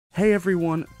Hey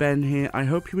everyone, Ben here. I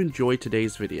hope you enjoyed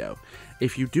today's video.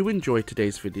 If you do enjoy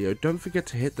today's video, don't forget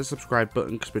to hit the subscribe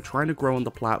button because we're trying to grow on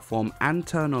the platform, and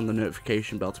turn on the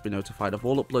notification bell to be notified of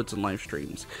all uploads and live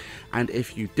streams. And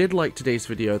if you did like today's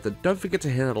video, then don't forget to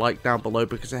hit a like down below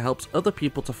because it helps other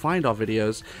people to find our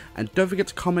videos. And don't forget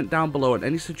to comment down below on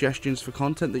any suggestions for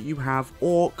content that you have,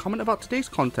 or comment about today's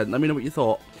content. Let me know what you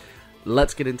thought.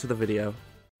 Let's get into the video.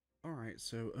 Alright,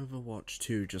 so Overwatch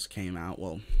 2 just came out.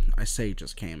 Well, I say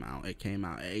just came out. It came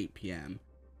out at 8 PM.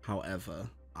 However,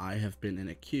 I have been in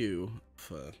a queue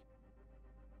for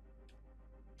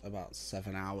about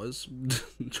 7 hours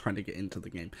trying to get into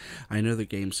the game. I know the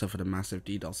game suffered a massive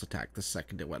DDoS attack the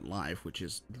second it went live, which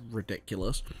is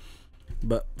ridiculous.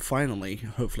 But finally,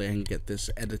 hopefully I can get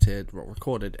this edited, well,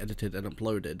 recorded, edited, and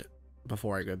uploaded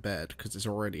before I go to bed, because it's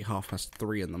already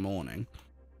 3:30 in the morning.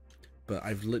 But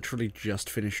I've literally just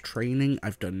finished training.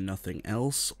 I've done nothing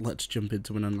else. Let's jump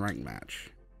into an unranked match.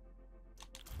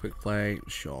 Quick play,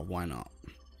 sure, why not?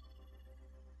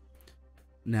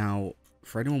 Now,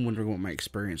 for anyone wondering what my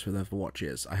experience with Overwatch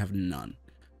is, I have none.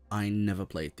 I never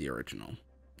played the original.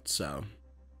 So,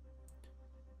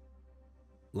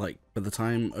 like, by the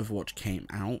time Overwatch came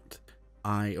out,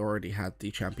 I already had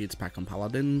the Champions Pack on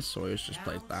Paladins, so I always just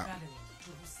played that.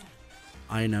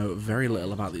 I know very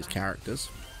little about these characters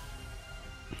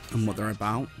and what they're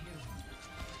about,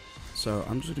 so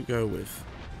I'm just gonna go with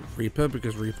Reaper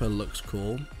because Reaper looks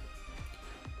cool.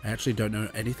 I actually don't know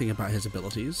anything about his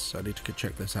abilities, so I need to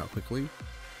check this out quickly.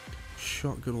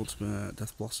 Shotgun ultimate,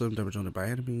 Death Blossom, damage on it by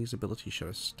enemies, ability show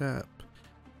a step,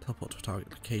 teleport to a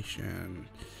target location,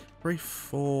 brave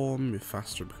form, move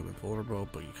faster, become invulnerable,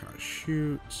 but you can't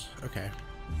shoot. Okay.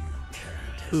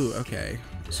 Ooh, okay.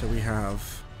 So we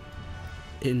have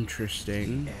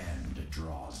interesting.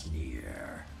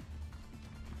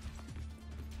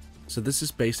 So this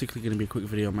is basically going to be a quick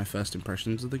video on my first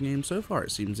impressions of the game. So far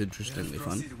it seems interestingly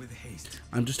fun.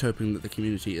 I'm just hoping that the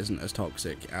community isn't as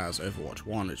toxic as Overwatch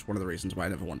 1. It's one of the reasons why I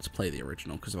never wanted to play the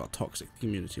original, because of how toxic the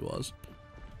community was.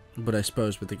 But I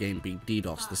suppose with the game being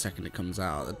DDoS the second it comes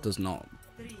out, that does not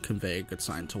convey a good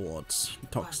sign towards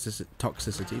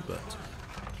toxicity, but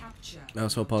I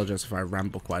also apologize if I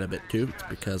ramble quite a bit too. It's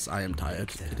because I am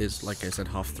tired. It is, like I said,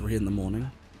 3:30 in the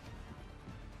morning.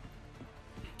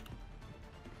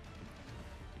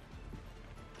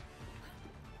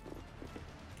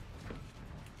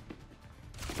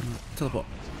 Teleport.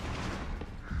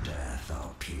 Death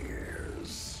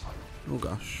appears. Oh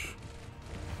gosh.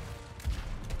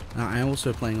 Now, I am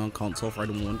also playing on console, for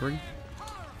anyone wondering.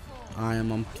 I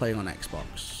am playing on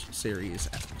Xbox Series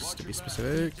X to be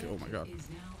specific. Oh my god.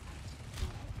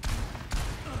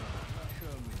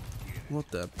 What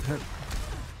the heck?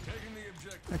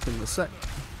 Heck in the sec.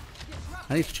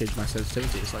 I need to change my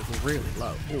sensitivity. It's like really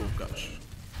low. Oh gosh.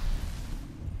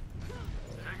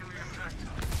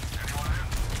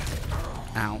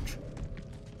 Ouch.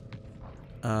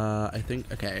 I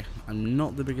think, okay, I'm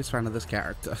not the biggest fan of this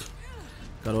character.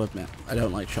 Gotta admit, I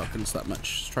don't like shotguns that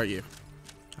much. Let's try you.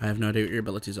 I have no idea what your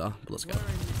abilities are, but let's go.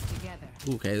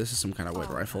 Okay, this is some kind of weird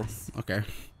rifle. Okay.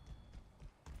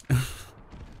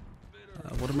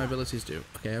 What do my abilities do?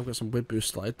 Okay, I've got some weird boost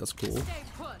slide, that's cool.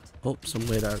 Oh, some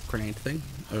weird grenade thing.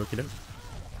 Okie doke.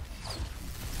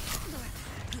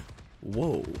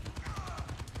 Whoa.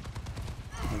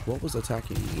 Like, what was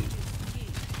attacking me?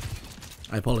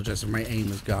 I apologize if my aim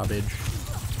is garbage.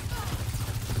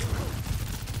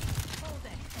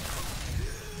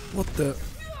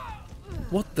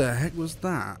 What the heck was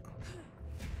that?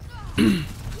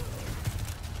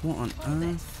 What on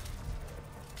earth?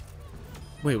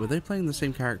 Wait, were they playing the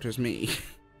same character as me?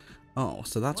 Oh,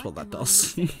 so that's what that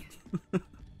does.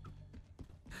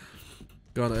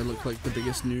 God, I look like the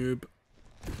biggest noob.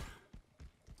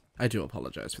 I do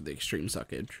apologize for the extreme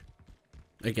suckage.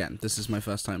 Again, this is my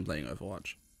first time playing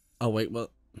Overwatch. Oh wait, what?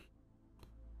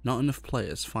 Not enough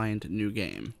players find new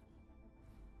game.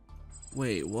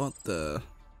 Wait, what the?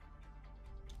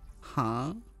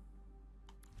 Huh?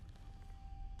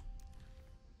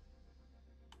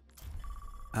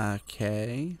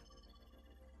 Okay.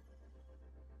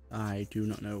 I do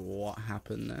not know what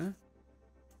happened there.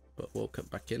 But we'll cut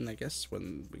back in, I guess,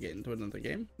 when we get into another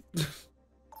game.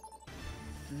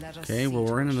 Okay, well,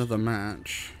 we're in another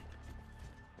match.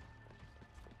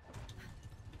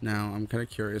 Now, I'm kind of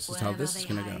curious as to how this is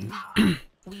going to go.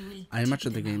 I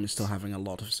imagine the game is still having a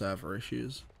lot of server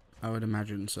issues. I would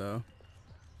imagine so.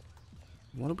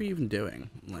 What are we even doing?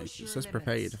 Like, it says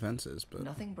prepare your defenses, but...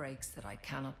 Nothing breaks that I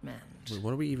cannot mend. Wait,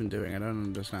 what are we even doing? I don't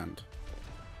understand.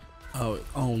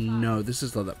 Oh no, this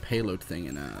is like that payload thing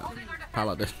in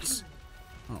Paladins.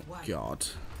 Oh god.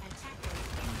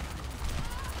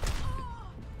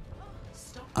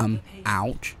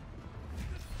 Ouch.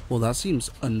 Well, that seems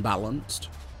unbalanced.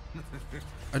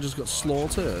 I just got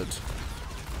slaughtered.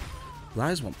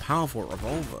 That is one powerful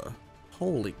revolver.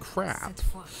 Holy crap.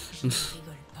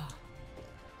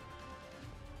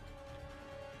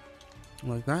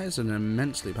 Like, that is an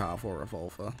immensely powerful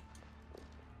revolver.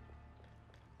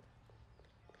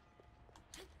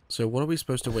 So what are we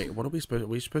supposed to wait? What are we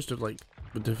supposed to, like,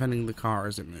 defending the car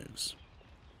as it moves?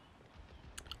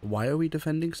 Why are we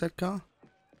defending said car?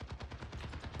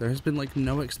 There has been, like,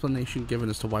 no explanation given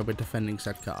as to why we're defending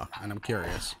said car, and I'm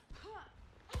curious.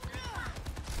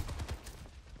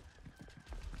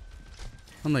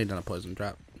 I'm laying down a poison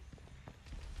trap.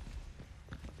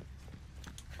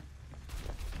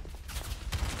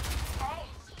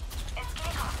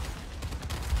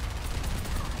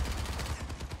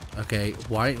 Okay,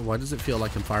 why does it feel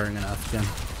like I'm firing an earth gun?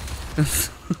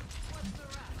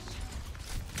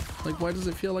 Like, why does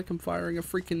it feel like I'm firing a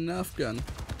freaking Nerf gun?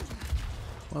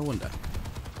 I wonder.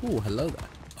 Ooh, hello there.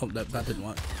 Oh, that didn't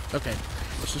work. Okay,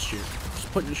 let's just shoot.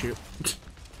 Just point and shoot.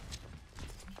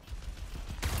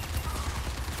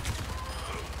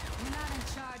 You're not in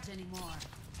charge anymore.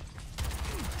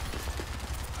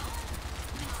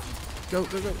 Go,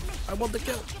 go, go. I want the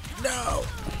kill. No!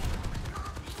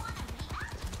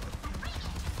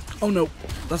 Oh no,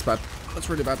 that's bad. That's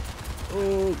really bad.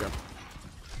 Oh god.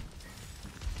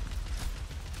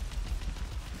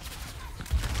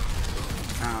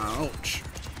 Ouch.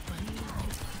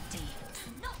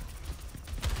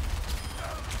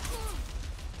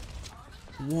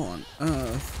 What on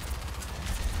earth?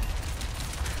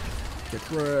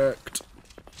 Get wrecked.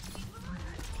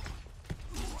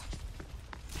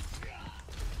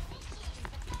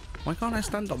 Why can't I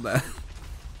stand on there?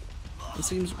 It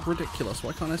seems ridiculous.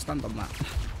 Why can't I stand on that?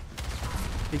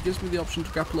 It gives me the option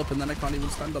to grapple up and then I can't even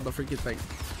stand on the freaking thing.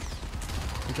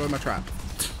 Enjoy my trap.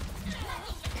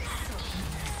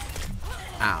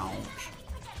 Ouch.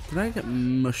 Did I get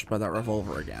mushed by that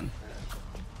revolver again?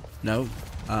 No.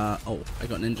 Oh, I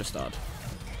got ninja starred.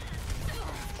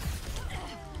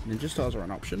 Ninja stars are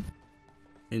an option.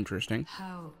 Interesting.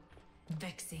 How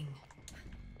vexing.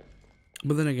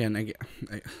 But then again,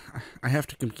 I have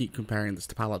to keep comparing this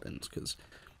to Paladins, because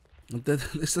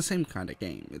it's the same kind of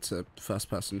game. It's a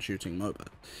first-person shooting MOBA.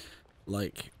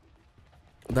 Like,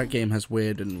 that game has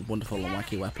weird and wonderful and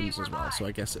wacky weapons as well, so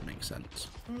I guess it makes sense.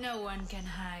 No one can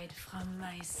hide from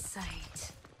my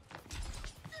sight.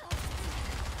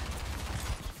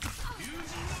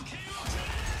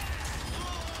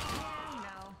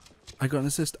 I got an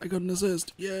assist. I got an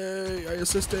assist. Yay! I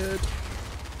assisted.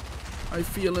 I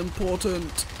feel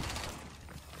important.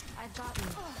 I've got you.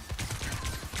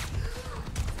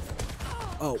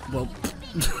 Oh, well.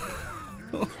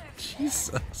 Oh,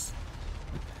 Jesus.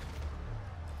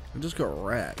 I just got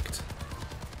wrecked.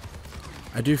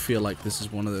 I do feel like this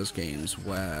is one of those games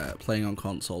where playing on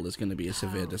console is going to be a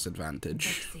severe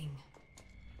disadvantage. Vexing.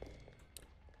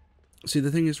 See,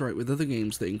 the thing is, right, with other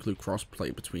games that include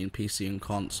crossplay between PC and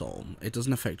console, it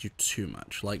doesn't affect you too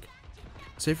much. Like,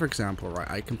 say for example, right,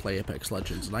 I can play Apex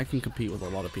Legends and I can compete with a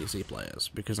lot of PC players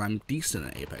because I'm decent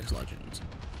at Apex Legends.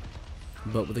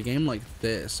 But with a game like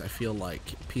this, I feel like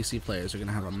PC players are going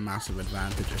to have a massive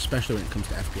advantage, especially when it comes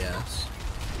to FPS.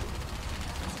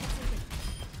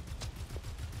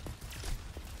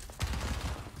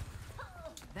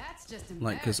 That's just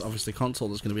Like, because obviously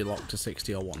console is going to be locked to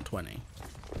 60 or 120.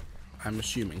 I'm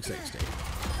assuming 60.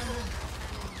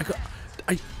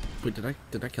 Wait,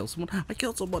 did I kill someone? I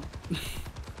killed someone!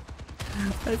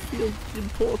 I feel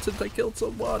important, I killed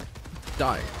someone!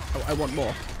 Die. I want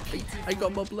more. I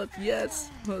got more blood, yes!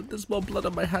 There's more blood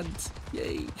on my hands,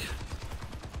 yay!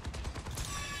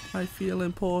 I feel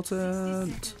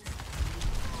important!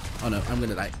 Oh no, I'm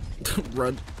gonna die.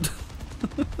 Run!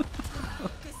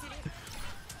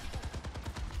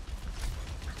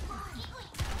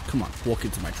 Come on, walk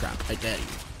into my trap, I dare you.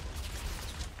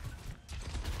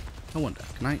 I wonder,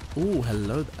 can I? Ooh,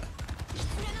 hello there.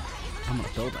 I'm on a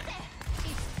building.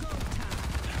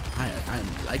 I'm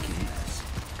liking this.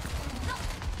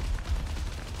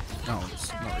 Oh,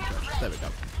 it's not recharged. There we go.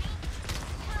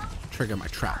 Trigger my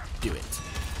trap. Do it.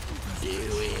 Do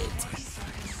it.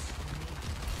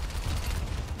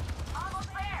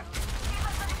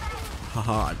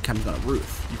 Haha, I'm camping on a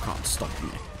roof. You can't stop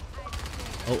me.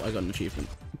 Oh, I got an achievement.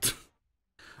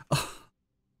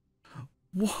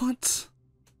 What?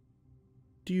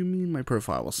 Do you mean my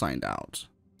profile was signed out?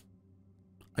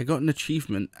 I got an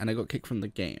achievement and I got kicked from the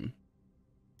game.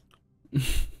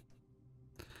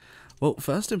 Well,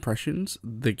 first impressions,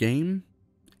 the game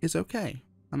is okay.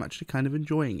 I'm actually kind of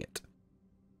enjoying it.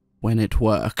 When it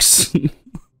works.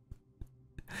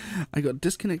 I got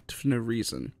disconnected for no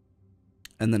reason,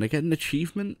 and then I get an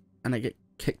achievement, and I get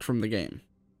kicked from the game.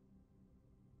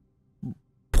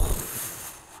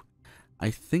 I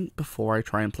think before I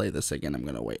try and play this again, I'm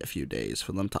going to wait a few days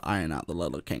for them to iron out the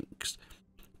little kinks.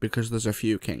 Because there's a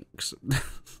few kinks.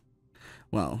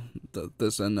 Well,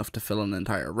 there's enough to fill an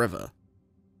entire river.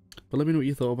 But let me know what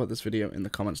you thought about this video in the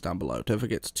comments down below. Don't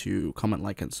forget to comment,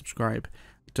 like, and subscribe.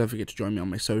 Don't forget to join me on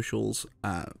my socials.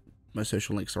 My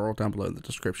social links are all down below in the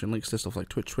description. Links to stuff like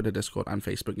Twitch, Twitter, Discord, and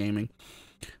Facebook Gaming.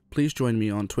 Please join me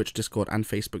on Twitch, Discord, and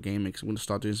Facebook Gaming, because I'm going to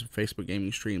start doing some Facebook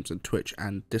Gaming streams, and Twitch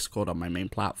and Discord on my main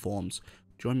platforms.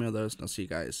 Join me on those, and I'll see you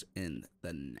guys in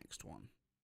the next one.